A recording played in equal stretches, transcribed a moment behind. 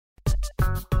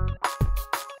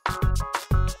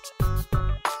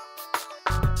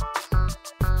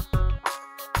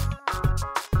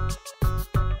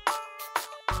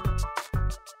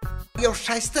یو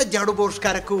ښایسته جاړو به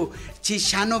ورښکاره کوو چې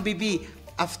شانو بیبي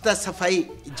هفته صفایي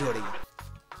جوړوي.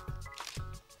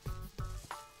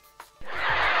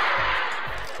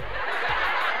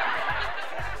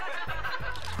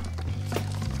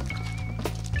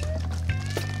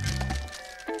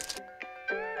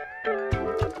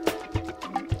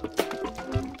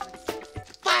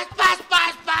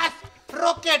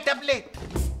 روکے ڈبلے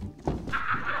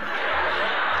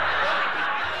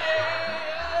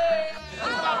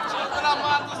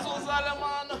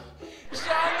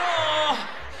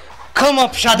کم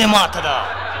افشا دې ماته ده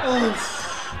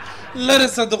لرې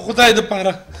سه د خدای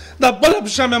دپاره دا بله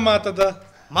افشا مې ماته ده.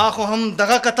 ما خو هم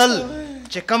دغه کتل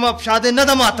چې کم افشا دې نه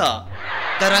ده ماته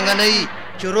د رنګه نه یي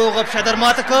چې روغ افشا در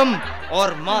ماته کم اور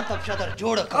ماته افشا در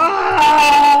جوړه کم.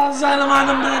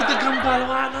 ظالمانه مار دې کم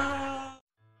پهلوانه.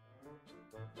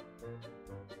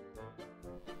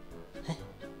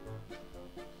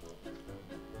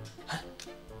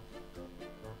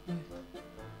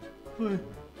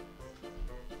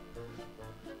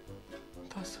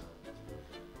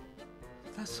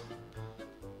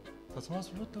 تاسو ما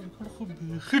زړه ته وکړ خو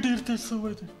بیخي ډېر تېز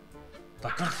شوی دی.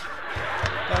 ډاکټر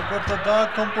ته دا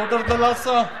کمپیوټر د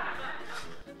لاسه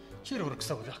چېرې ورک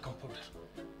شوی دا کمپیوټر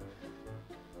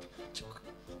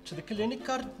چې د کلینیک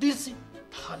کار ډېر شي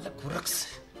دا هلک ورک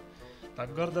شي. دا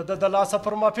ګرده د لاسه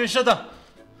پر ما پېښه ده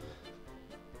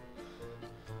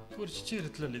ګور چې چېرې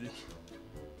تللی دی.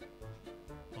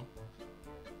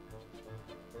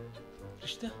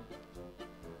 رښتیا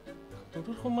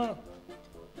کمپیوټر خو ما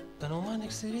د نومان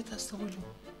اکسرې تاسو ته ویلو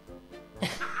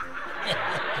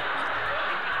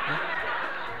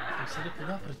اکسرې په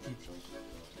دا پرتې دي.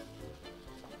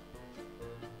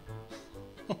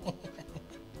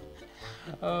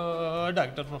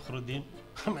 ډاکټر فخرالدین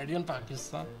میډین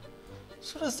پاکستان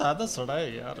سره ساده سړی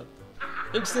یار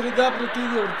اکسرې دا پرتې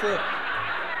دي ورته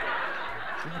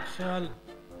زما په خیال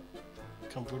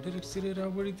کمپیوټر اکسرې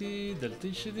راوړي دي دلته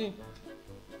ایښي دي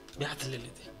بیا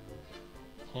تللی دي.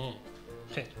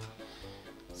 خیر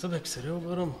زه به اکسرې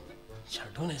وګورم چې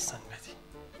هډونه یې څنګه دي.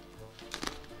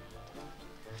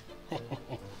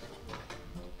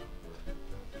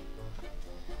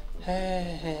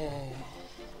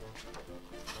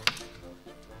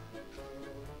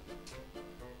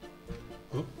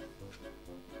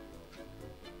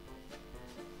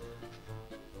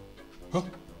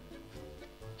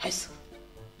 هیڅ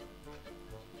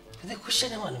دې خو شی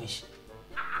نه معلومیږي.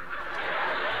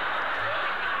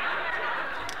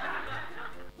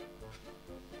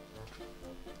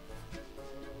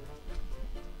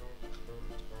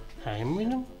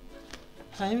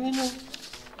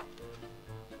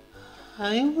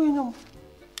 وینم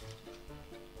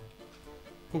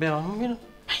بیا هم وینم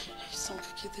څنګه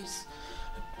کېدای شي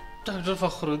ډاکټر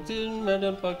فخرالدین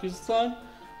میډین پاکستان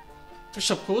په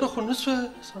شب کوره خو نه شوه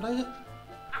سړی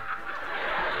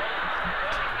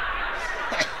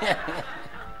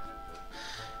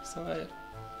سړی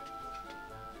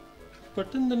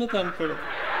بټن دې نه تان کړی.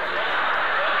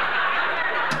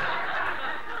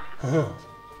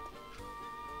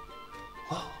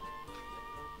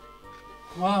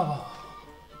 واه واه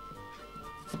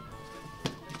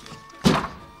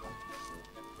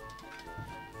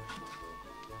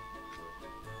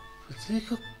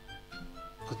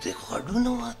په دې خو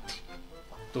هډونه مات دي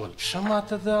ټول پښه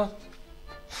ماته ده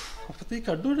په دې کې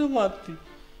هډونه مات دي.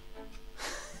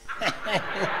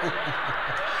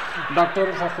 ډاکټر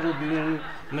فخرالدین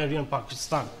میډین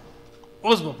پاکستان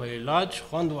اوس به په علاج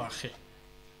خوند واخلي.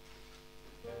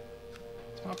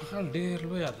 زما په خیال ډېر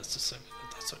لوی عادت شوی ده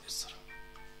دا سړي سره.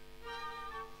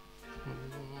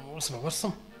 اوس به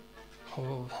ورسم او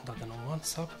دا د نعمان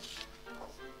صاحب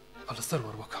پلستر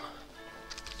ور وکړم.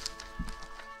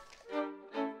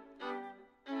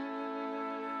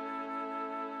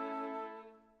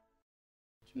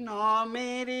 No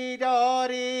मेरी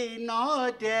डोरी no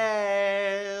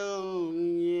down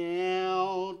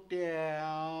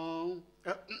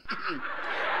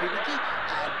بیبي جي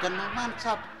د نعمان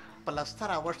صاحب پلستر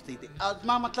اوښتی دی او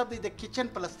زما مطلب دی د کچن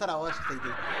پلستر اوښتی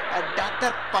دی.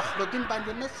 ډاکټر فخرالدین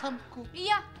باندې نه سم کو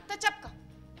یا ته چپ کا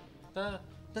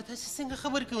دا تاسې څنګه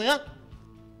خبرې کوئ ها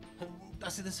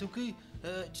تاسې داسې وکئ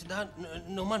چې دا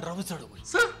نعمان راوځړوئ.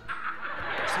 څه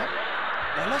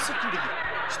دا لا څه کړي دي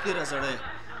چې ته راځړی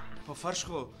په فرش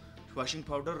خو واشنګ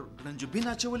پاوډر ګړنجوبین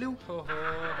اچولی و.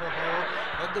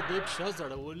 د دې پښه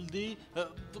زړول دي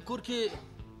په کور کې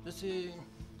داسې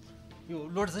یو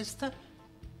لوړ ځای شته.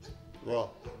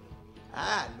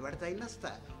 لوړ ځای نشته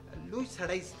لوی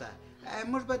سړی شته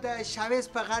موږ به د شاویز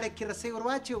په غاړه کې رسۍ ور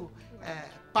واچو.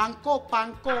 پانکو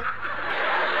پانکو.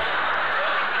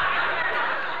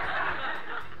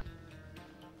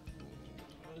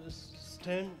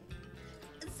 سټینډ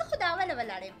زه خو د اوله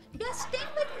ولاړ یم بیا سټینګ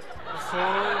به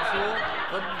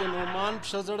د نومان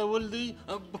پښه ځړول دی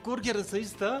په کور کې رسۍ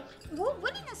شته؟ و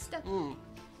ولې نشته؟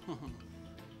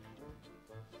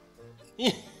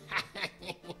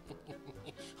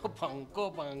 پانکا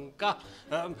پانکا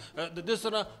د دې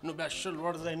سره نو بیا شل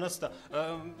وړ ځای نشته.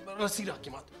 رسۍ راکړي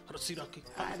ماته رسۍ راکړي.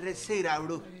 رسۍ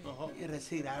راوړو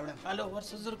رسۍ راوړم. هلو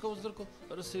ورسه زر کو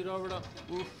رسۍ راوړه.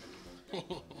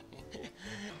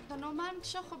 د نومان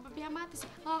پښه خو به بیا ماته شي.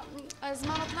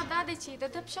 زما مطلب دا دی چې د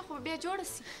ده پښه خو به بیا جوړه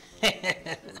شي.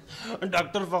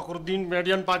 ډاکټر فخرالدین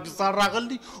میډین پاکستان راغل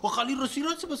دي او خالي رسۍ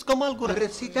راسي بس کمال ګوره.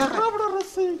 رسۍ دغه راوړه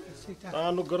رسۍ.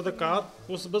 نو ګرده کار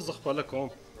اوس به زه خپله کوم.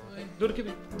 دور کې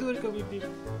بیبي.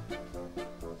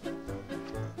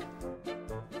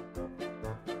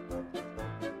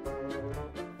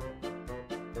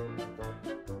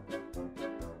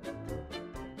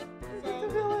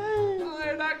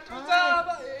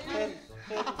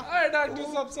 डॉक्टर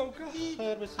साहब सबका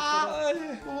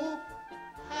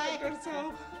डॉक्टर साहब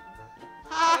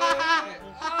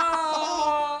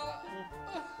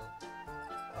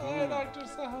डॉक्टर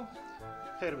साहब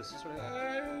خیر بس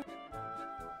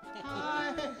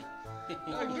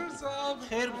डॉक्टर साहब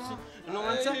خیر بس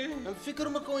نومان صاحب فکر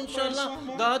مکو ان شاء الله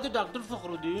دا د ډاکټر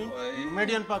فخرالدین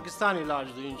میډین پاکستان علاج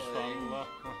دی ان شاء الله.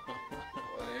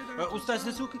 استاد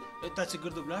څه وکړي تاسو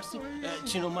ګرځو بلاړ سي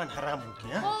چې نومان حرام وکړي.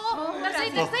 درځئ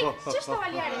چېرته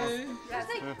ولاړ یاست؟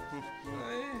 درځئ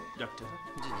ډاکټر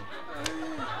جی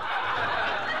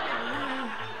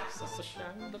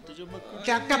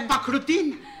ډاکټر فخرالدین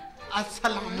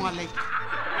السلام علیکم.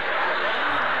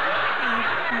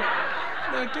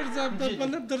 डॉक्टर साहब का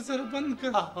बल्ब दर सर बंद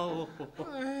कर.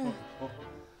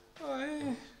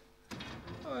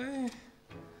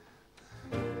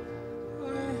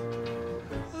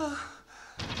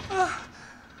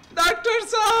 डॉक्टर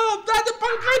साहब दादा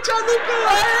पंखा चालू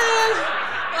कर.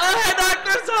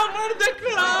 डॉक्टर साहब मर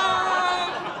देखा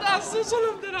दासु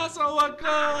सलम तेरा सवा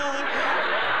का.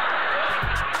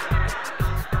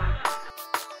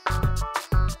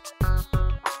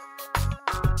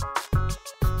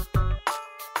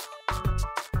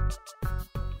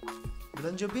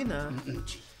 ګړنجوبینه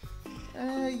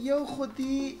یو خو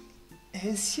دې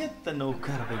حیثیت ته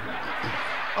نوکر دی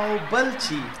او بل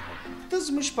چې ته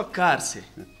زموږ په کار سې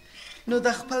نو د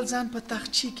خپل ځان په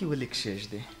تاخچې کې ولې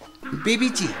کښېږدې؟ بیبي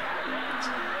جي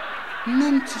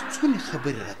نن چې څونه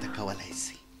خبرې راته کولی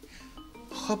سئ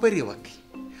خبرې وکړئ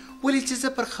ولې چې زه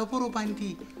پر خبرو باندې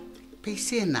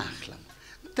پیسې نه اخلم.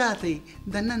 دا دی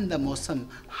د نن د موسم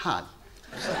حال.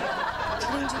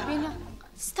 ګړنجوبینه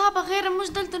ستا بغیر موږ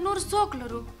دلته نور څوک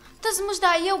لرو؟ ته زموږ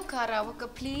دا یو کار راوکړه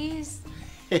پلیز.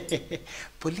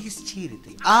 پولیس چیرې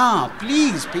دی؟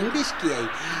 پلیز په انګلیش کې آی.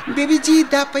 بیبي جي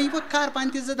دا په یوه کار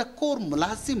باندې زه د کور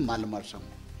ملازم معلومه شم.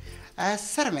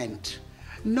 سروینټ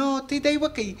نو ته دی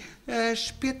وکئ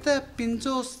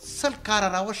 50 کاره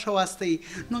راوښواستئ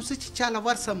نو زه چې چاله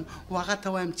ورسم و هغه ته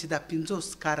وایم چې دا 50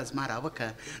 کاره زما راوکړه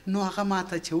نو هغه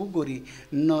ماته چې وګوري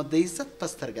نو د عزت په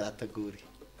سترګه راته ګوري.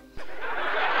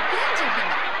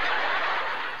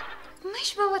 موږ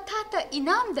به تا ته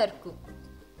انعام درکو.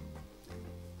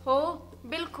 هو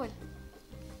بالکل.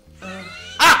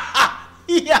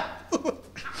 یا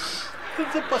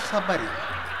زه په خبر یم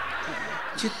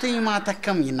چې ته یې ماته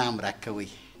کم انعام راکوئ.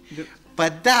 په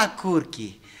دا کور کې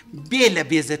بې له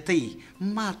بېزتۍ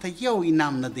ماته یو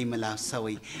انعام نه دی ملاو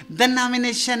سوی د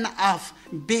نامینیشن آف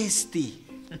بیستی.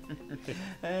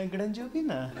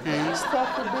 ګړنجوبینه ستا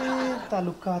خو ډېر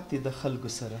تعلقات دي د خلکو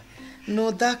سره نو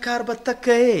دا کار به ته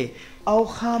کوې او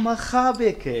خامخا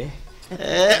به کوې.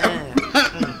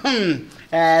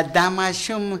 دا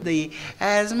ماشوم دی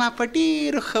زما په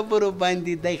ډېرو خبرو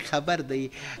باندې دی خبر دی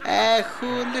خو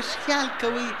لږ خیال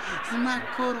کوئ زما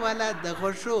کور والا د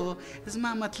غوږو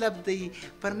زما مطلب دی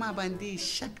پر ما باندې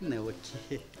شک نه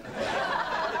وکړي.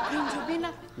 ګړنجوبینه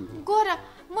ګوره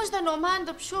موږ د نومان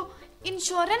د پښو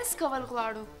انشورنس کول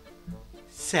غواړو.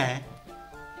 څه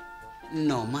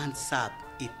نومان صاحب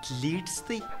ایتلیټس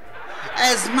دی؟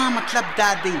 زما مطلب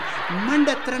دا دی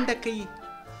منډه ترنډه کوي.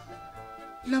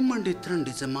 له منډې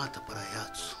ترنډې زما ته په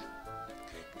رایاد سو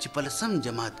چې په 10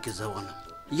 جماعت کې زه ولم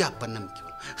یا په 9 کې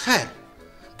ولم. خیر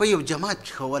په یو جماعت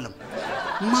کې ښه ولم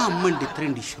ما منډې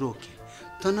ترنډې شروع کړې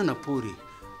تر ننه پورې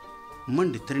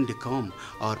منډې ترنډې کوم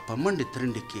او په منډې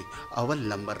ترنډې کې اول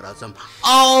نمبر راځم.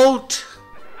 آوټ.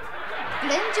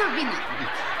 ګړنجوبینه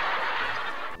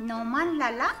نومان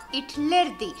لالا هټلر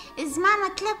دی زما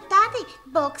مطلب دا دی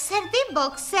بوکسر دی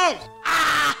بوکسر.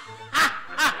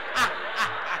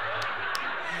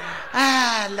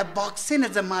 له باکسینه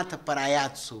زما ته پر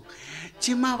آیات سو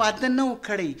چې ما واده نه و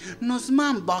کړی نو زما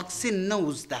هم باکسین نه و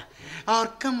زده او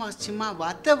کوم وخت چې ما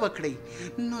واده وکړی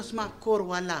نو زما کور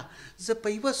والا زه په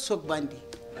یوه څوک باندې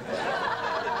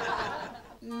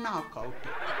ناک آوټ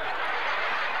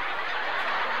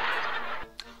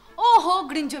اوهو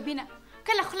ګړنجوبینه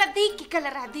کله خوله دی کې کله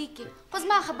را دی کې خو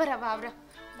زما خبره واوره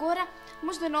ګوره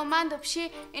موږ د نومان د پښې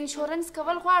انشورنس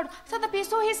کول غواړو ته د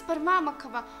پیسو هېڅ پرما مه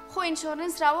کوه خو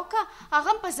انشورنس راوکړه هغه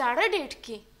هم په زاړه ډیټ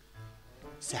کې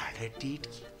زاړه ډیټ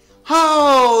کې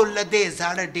هو له دې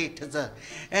زاړه ډیټ زه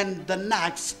د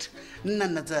نیکسټ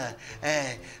نن زه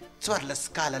 14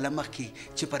 کاله له مخکې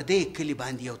چې پر دې کلي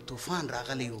باندې یو طوفان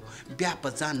راغلی و بیا په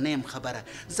ځان نه یم خبره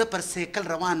زه پر سیکل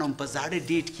روان وم په زاړه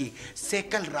ډیټ کې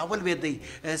سیکل راولوېدی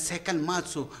سیکل مات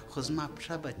سو خو زما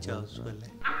پښه بچاو شولی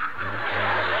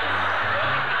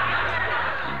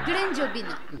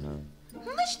ګړنجوبینه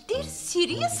موږ ډېر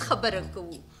سیریس خبره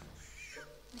کوو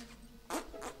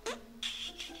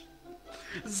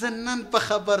زه نن په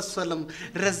خبر سولم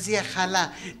رضیه خاله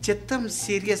چې تم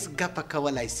سیریس ګپه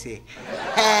کولی سې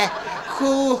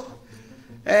خو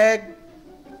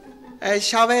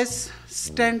شاویز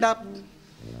سټینډ اپ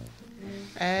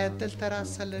دلته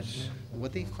راسه لږ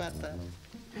ودې خواته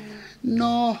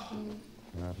نو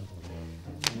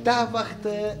دا وخت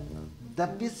د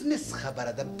بزنس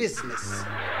خبره ده بزنس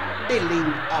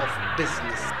ډیلینګ آف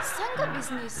بزنس څنګه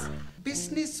بزنس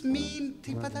بزنس مین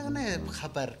تی په دغه نه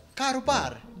خبر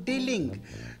کاروبار ډیلینګ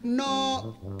نو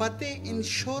په دې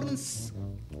انشورنس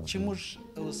چې موږ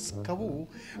اوس کوو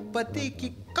په دې کې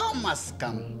کم از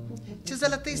کم چې زه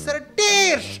له تې سره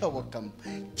ډېر ښه وکړم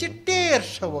چې ډېر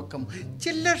ښه وکړم چې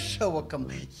لږ ښه وکړم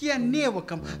یا نه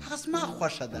وکړم هغه زما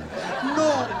خوښه ده نو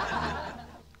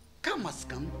کم از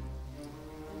کم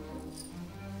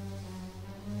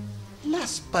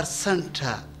 10%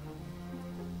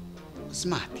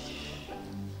 زما دي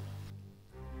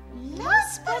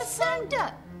 10%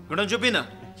 ګړنجوبینه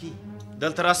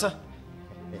دلته راسه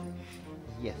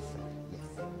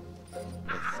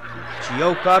چې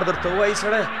یو کار درته ووایي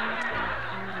سړی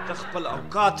ته خپل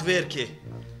اوقات ویر کې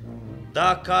دا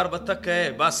کار به ته کوې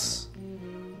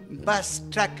بس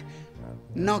ټک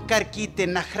نوکر کی ته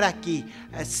نخره کی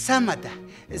سمه ده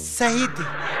صحیح دی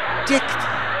ټیک دی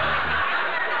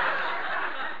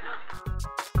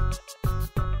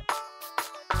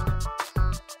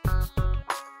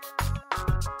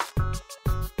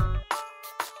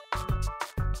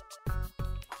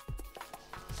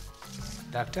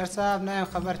ډاکټر صاحب نه یم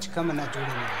خبر چې کومه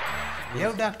ناجوړي مې ده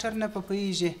یو ډاکټر نه په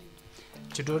پوهېږي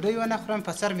چې ډوډۍ ونه خورم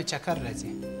په سر مې چکر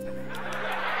راځي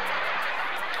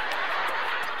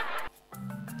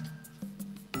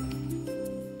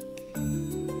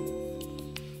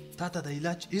تا ته د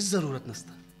علاج هېڅ ضرورت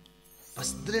نشته بس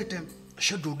 3 ټایم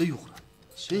ښه ډوډۍ وخوره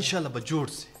انشاءالله به جوړ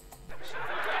سي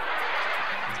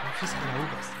فیس به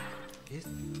راوباسه فیس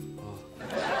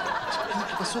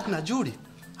چې په څوک ناجوړي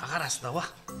هغه راستوه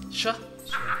ښه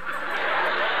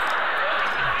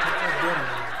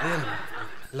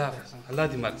الله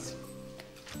دې مل سي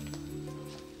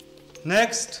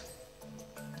نیکسټ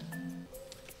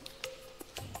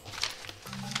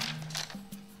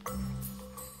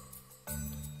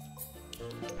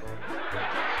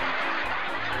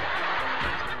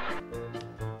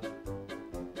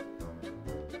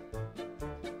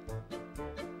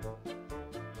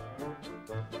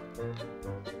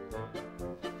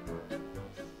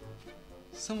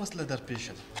څه مسله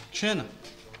درپېښه ده کښېنه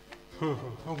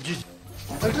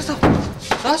ډاکټر صاحب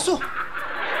تاسو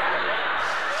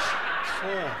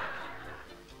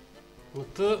نو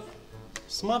ته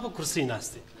زما په کرسۍ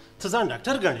ناست یې ته ځان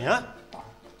ډاکټر ګڼې ها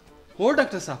هو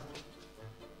ډاکټر صاحب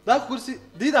دا کرسي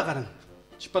دی دغه رنګ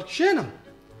چې پر کښېنم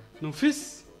نو فیس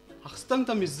اخیستن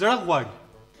ته مې زړه غواړي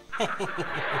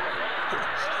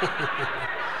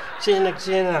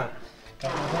کښېنه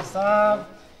ډاکټر صاحب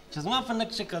چې زما په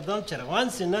نقش قدم چې روان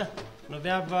سي نه نو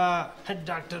بیا به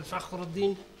ډاکټر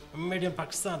فخرالدین میډیم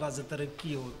پاکستان راځه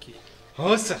ترقي وکړي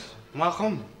هو سر ما خو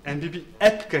هم MBB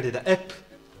اپ کړې ده اپ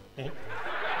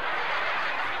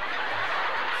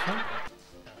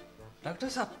ډاکټر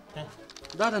صاحب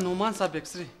دا د نومان صاحب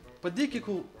اکسرې په دې کې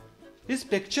خو هیڅ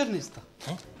پکچر نشته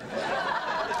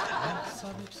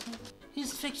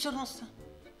هیڅ پکچر نشته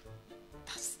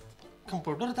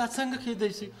کمپیوټر دا څنګه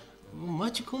کېدای شي ما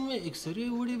چې کوم اکسرې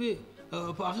وړې وې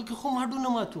په هغه کې خو هډونه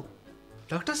ماتو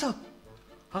ډاکټر صاحب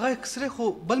هغه اکسرې خو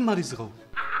بل مریض غو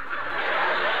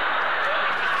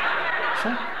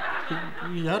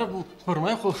یاره پر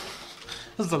ما خو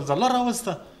زلزله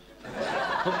راوسته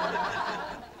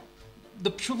د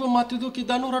پښو په ماتېدو کې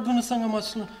دا نور هډونه څنګه مات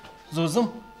شول زه ځم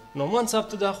نعمان صاحب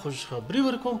ته دا خوشخبري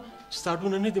ورکوم چې ستا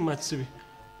هډونه نه دي مات شوي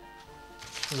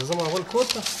زه ځم اول کور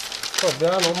ته او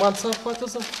بیا نعمان صاحب خواته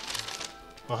ځم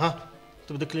ته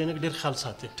به د کلینیک ډېر خیال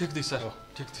ساتې. ټیک دی سر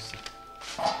ټیک دی سر.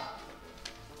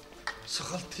 څه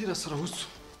غلطي را سره وسو.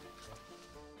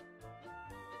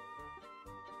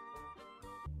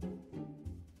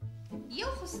 یو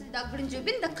خو دا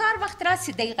ګړنجوبین د کار وخت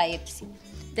راسي دی غایب سي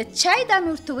د چای دا مې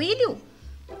ورته ویلي وو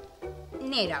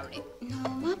نه راوړې نو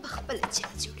ما په خپله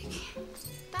چای جوړېږي.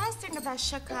 تاسو څنګه دا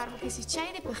ښه کار وکړئ چې چای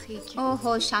دې پخېږي.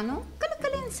 اوهو شانو کله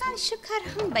کله انسان ښه کار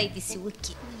هم باید داسې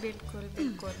وکړي. بالکل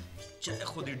بالکل. چای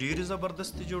خو دې ډېرې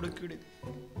زبردستې جوړې کړې دي.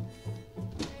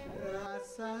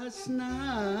 راساشنا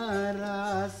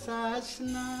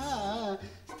راساشنا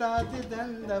ستا د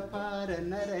دن دپاره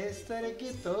نری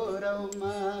سترګې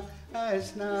تورومه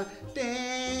اشنا ټې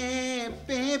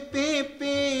پې پې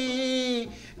پې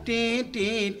ټې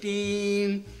ټې ټې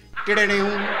ټډډیو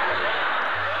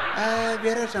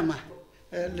بیا راشمه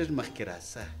لږ مخکې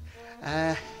راسه.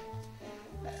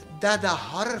 دا د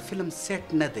هارر فلم سیټ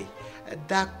نه دی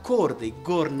دا کور دی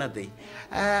ګور نه دی.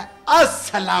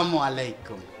 السلام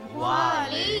علیکم.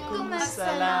 وعلیکم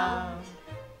السلام.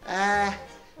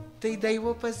 ته یې دی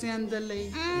وپسندلی؟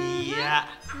 یا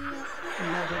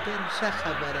نه دا ډېره ښه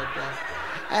خبره ده.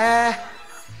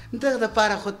 دغه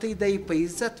دپاره خو ته یې دی په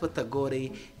عزت ورته ګورئ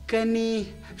کنې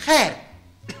خیر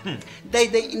دی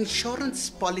د انشورنس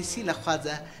پالیسي له خوا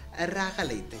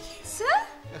راغلی دی. څه؟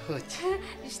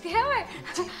 رښتیا وایې؟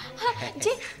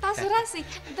 جی تاسو راسئ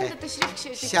دلته تشریف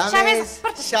کښېږدئ.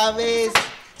 شاویز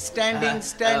standing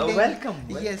welcome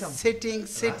yes sitting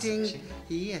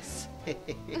yes.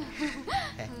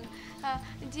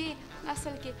 جی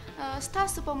اصل کې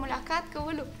ستاسو په ملاقات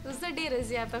کولو زه ډېره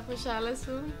زیاته خوشحاله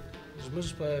سوم. زموږ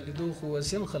په لیدو خو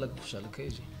وسیم خلک خوشحاله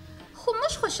کوي. خو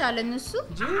موږ خوشحاله نسو.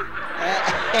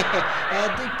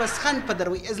 دوی پسخن په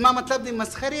دروي زما مطلب دی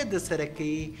مسخرې د سره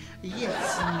کوي. yes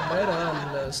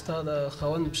بهرحال ستا د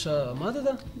خاوند پښه ماته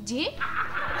ده. جی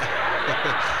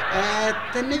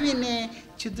ته نه وینې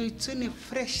چې دوی څونه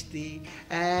فرش دي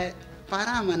په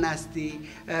ارامه ناست دي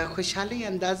خوشحالۍ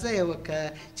اندازه یې وکړه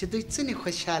چې دوی څونه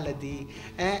خوشحاله دي.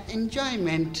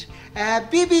 انجویمنټ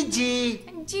بیبي جی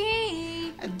جی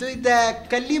دوی د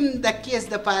کلیم د کیس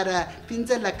دپاره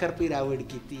 15 لک روپۍ راوړي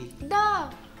دي. دا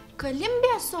کلیم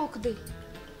بیا څوک دی؟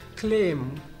 کلیم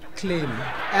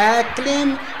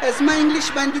زما انګلیش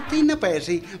باندې تی نه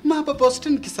پوهېږئ ما په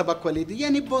بوسټن کې سبق ولیدی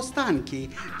یعنی بوستان کې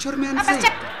چورمانځی.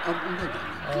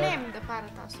 کلیم دپاره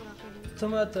تاسو راغلي. ته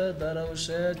ماته دا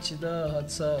راوښیه چې دا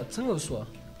حادثه څنګه وسوه؟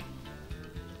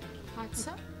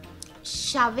 حادثه؟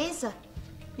 شاویزه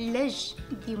لږ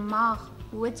دماغ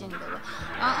وجنګوه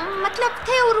مطلب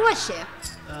ته یې وروښیه.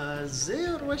 زه یې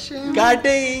وروښیم.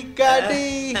 ګاډۍ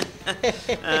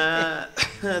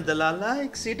د لالا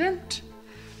اکسیډنټ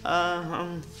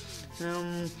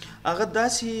هغه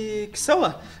داسې کیسه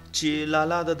وه چې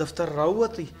لالا د دفتر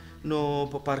راووتی نو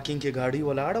په پارکینګ کې ګاډۍ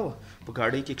ولاړه وه په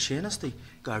ګاډۍ کې کښېنستی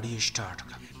ګاډۍ یې سټارټ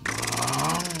کړه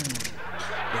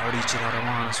ګاډۍ چې را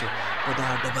روانه سوه په دا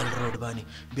ډبل روډ باندې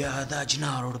بیا دا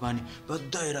جنا روډ باندې په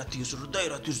دی راتېر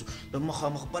سو د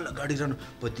مخامخ بله ګاډۍ رانه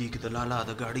په دې کې د لالا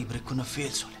د ګاډۍ بریکونه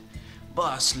فیل سوله.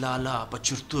 بس لالا په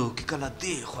چرتو کې کله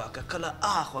دې خوا که کله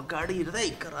آخوا ګاډۍ دی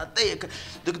که راتی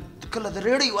کله د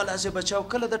ریړۍ والا زه بچاو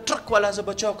کله د ټرک والا زه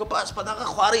بچاو که بس په دغه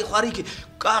خوارۍ کې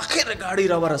آخر ګاډۍ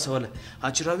را ورسوله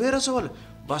چې را ویرسوله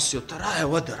بس یو ترایه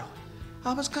ودروله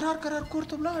بس کرار کور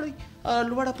ته ولاړئ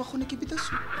لوړه په خونه کې بیده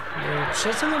سو.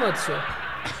 پښه څنګه ماته سوه؟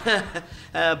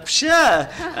 پښه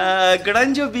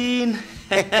گڑنجوبین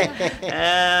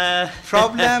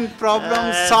problem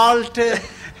salt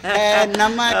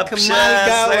نمک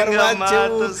مالګه ورواچو.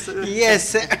 yes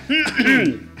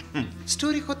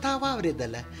سټوري خو تا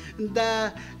واورېدله دا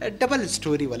ډبل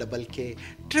سټوري ولا بلکې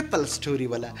ټریپل سټوري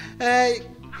ولا.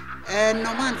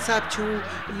 نعمان صاحب چې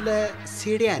له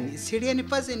سیړیانې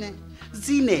پزې نه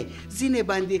زینې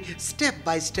باندې سټپ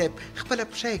بای سټپ خپله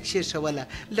پښه یې کښېښوله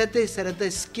له دې سره د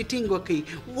سکیټینګ وکوي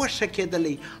وښه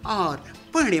کېدلی اور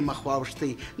پڼې مخ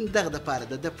واوښتی دغه دپاره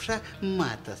د ده پښه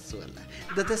ماته سوله.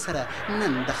 د ده سره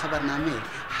نن د خبرنامې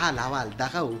حال احوال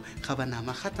دغه و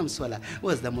خبرنامه ختم سوله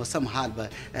اوس د موسم حال به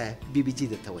بیبي جي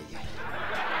درته ویایي.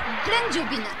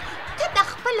 ګړنجوبینه ته د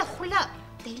خپله خوله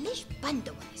دی لږ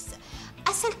بنده ونیسه.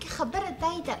 اصل کې خبره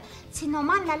دای ده چې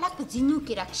نعمان لالا په زینو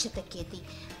کې راکښته کېدی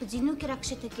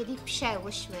پښه یې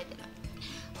وشوېدله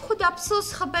خو د افسوس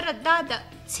خبره دا ده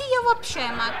چې یوه پښه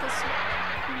یې ماته سوه.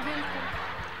 بالکل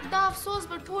دا افسوس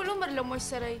به ټول عمر له موږ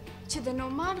سره وي چې د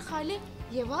نعمان خالي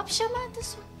یوه پښه ماته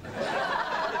سوه.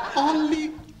 only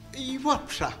یوه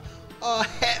پښه.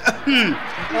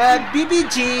 بیبي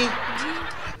جي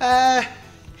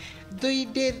دوی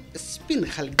ډېر سپین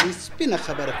خلک دي سپینه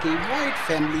خبره کوي وایټ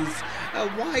فیملیز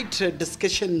وایټ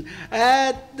ډسکشن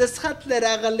دسخط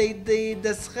راغلی دی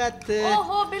دسخط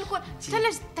اوهو بالکل ته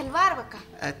لږ تلوار وکړه.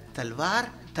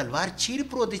 تلوار چیرې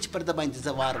پروت دی چې پر د باندې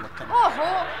زه وار وکړم؟ اوهو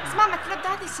زما مطلب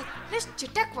دا دی چې لږ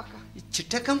چټک وکړه.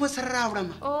 چټک هم ورسره راوړم؟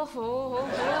 اوهو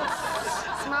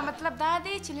زما مطلب دا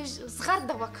دی چې لږ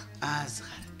زغرده وکړه.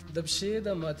 زغرد د پښې د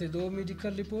ماتېدو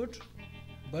میډیکل ریپورټ،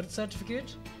 برث سرټیفیکیټ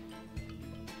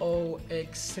او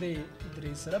ایکس رې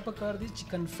درې سره پکار دي چې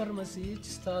کنفرم سي چې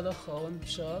ستا د خاوند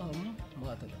پښه هم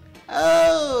ماته ده.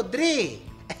 او درې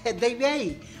دی وایي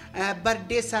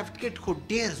برډې سرټیفیکیټ خو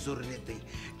ډېر ضروري دی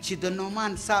چې د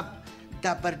نعمان صاحب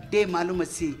دا برډې معلومه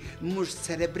سي موږ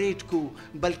سیلیبریټ کو،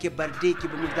 بلکې برډې کې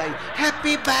به موږ دایو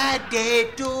هپی برډې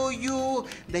ټو یو،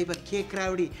 دی به کیک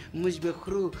راوړي موږ به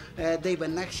خورو، دی به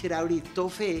نقشې راوړي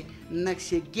تحفې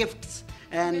نقشې ګفټس،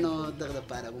 نو دغه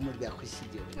دپاره به موږ بیا خوشي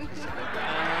جوړ.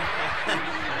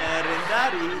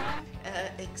 رنداري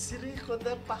اکسرې خو د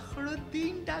پخړو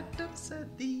دین ډاکټر څه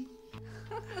دي؟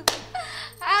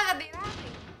 هغه دی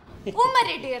راغی عمر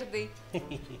یې ډېر دی.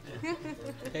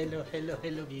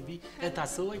 هلو بیبي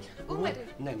تاسو وایي عمر؟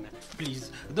 نه نه پلیز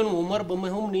دونه عمر به مې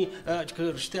هم نه چې که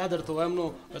رښتیا درته وایم نو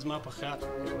زما په خیال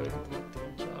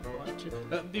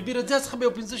بیبي راځه څخه به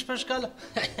یو 15-16 کاله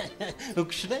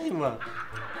کوچنی یم.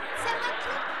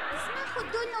 زما خو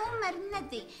دونه عمر نه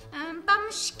دی، با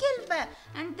مشکل به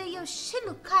د یو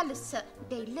 20 کالو څه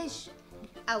دی لږ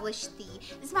اوشتي.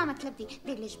 زما مطلب دی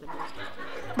دی لږ بلوغ.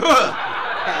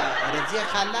 رضیه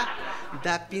خاله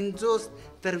دا 50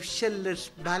 تر 20 لږ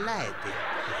بالا دی.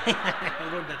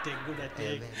 ګوډه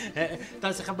ټیک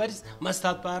تاسو خبرې ما ستا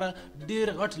لپاره ډېر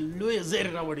غټ لوی زهر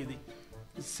راوړی دی.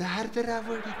 زهر دې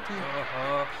راوړی دی؟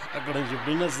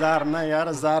 ګړنجوبینه زهر نه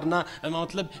یاره زهر نه، ما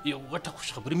مطلب یو غټه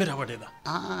خوشخبري مې راوړې ده.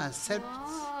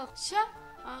 ښه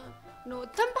نو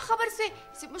ته هم په خبر سې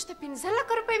چې موږ ته 15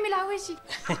 لکه روپۍ میلاوی شي؟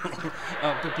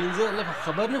 په 15 لکه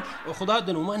خبر نه، خدا د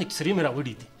نعمان اکسرې مې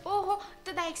راوړي دي. اوهو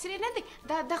ته دا اکسرې نه دی،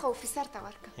 دا دغه افیسر ته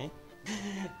ورکړه.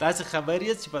 تاسې خبر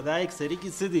یاست چې په دا اکسرې کې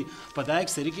څه دي؟ په دا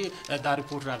اکسرې کې دا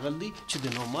رپورټ راغلی دی چې د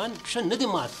نعمان پښه نه دی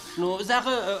مات، نو زه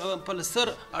هغه پلستر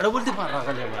اړول دپاره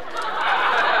راغلی یم.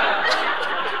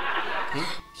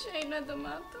 پښه یې نه ده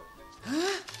ماته.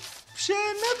 پښه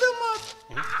یې نه ده ماته؟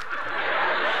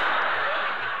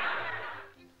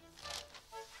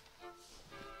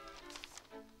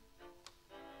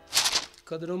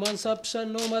 که د نعمان صاحب پښه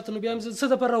نه ماته نو بیا مې زه څه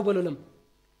دپاره راوبللم؟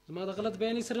 زما د غلط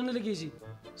بیانۍ سره نه لګېږي،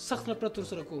 سخت نفرت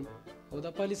ورسره کوم او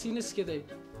دا پالیسي نه سي کېدی.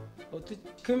 او ته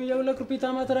کوم 1 لک روپۍ تا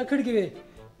ماته راکړې وې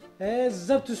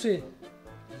ضبط وسوې،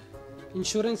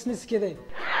 انشورنس نه سي کېدی.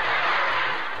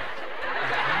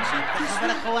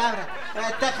 خبره خو واوره،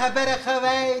 ته خبره خو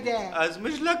واوره.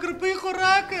 ازمش لک روپۍ خو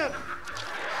راکړه.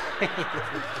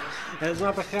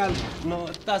 زما په خیال نو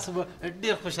تاسو به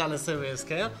ډېر خوشحاله سوی یاست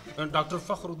که ډاکټر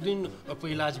فخرالدین په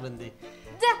علاج باندې.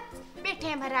 ځه بې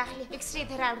ټایمه راغلې اکسرې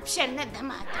ته راوړه، پښه نه ده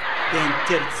ماته.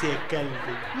 پینچر سیکل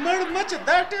دی مړ مچ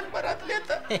دا ټیم په راتلې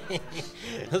ته.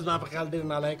 زما په خیال ډېر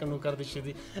نالایقه نوکر دې شوي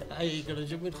دي. ای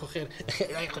ګړنجوبین خو خیر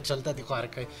خو چلته دي خو هر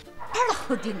کوي. اړه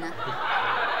خو دې نه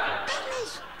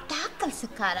د عقل څه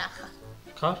کار اخه.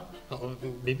 کار؟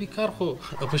 بیبي کار خو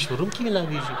په شوروم کې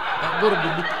میلاویږي. ګوره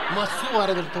بیبي ما څو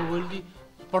واره درته وویل دي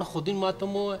پړ خودین ما ته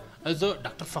مو زه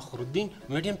ډاکټر فخرالدین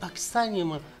میډین پاکستان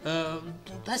یم.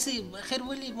 تاسې خیر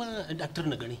ولې ما ډاکټر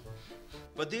نه ګڼي؟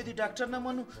 په دې دې ډاکټر نه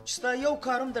منو چې ستا یو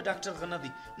کار هم د ډاکټر غه نه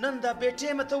دی. نن دا بې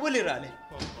ټیمه ته ولې رالی؟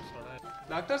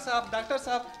 ډاکټر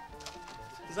صاحب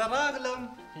زه راغلم.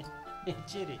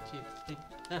 چیرې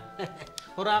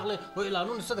خو راغلی و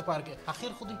اعلانونه څه دپاره کوې؟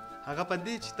 اخر خو دی هغه په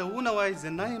دې چې ته ونه وایې زه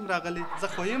نه یم راغلی، زه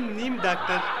خو یم نیم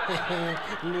ډاکټر.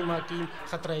 نیم حکیم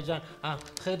خطره جان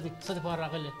خیر دی څه دپاره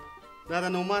راغلی؟ دا د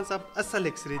نعمان صاحب اصل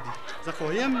اکسرې دي، زه خو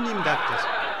یم نیم ډاکټر.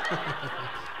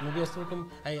 نو بیا څه وکړم؟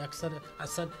 ای اکثر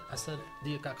اسد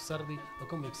دی که اکثر دی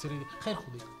کوم اکسرې دی خیر خو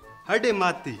دی هډې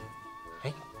مات دی.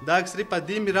 دا اکسرې په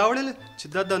دې مې راوړل چې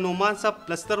دا د نعمان صاحب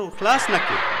پلستر ور خلاص نه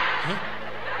کړي.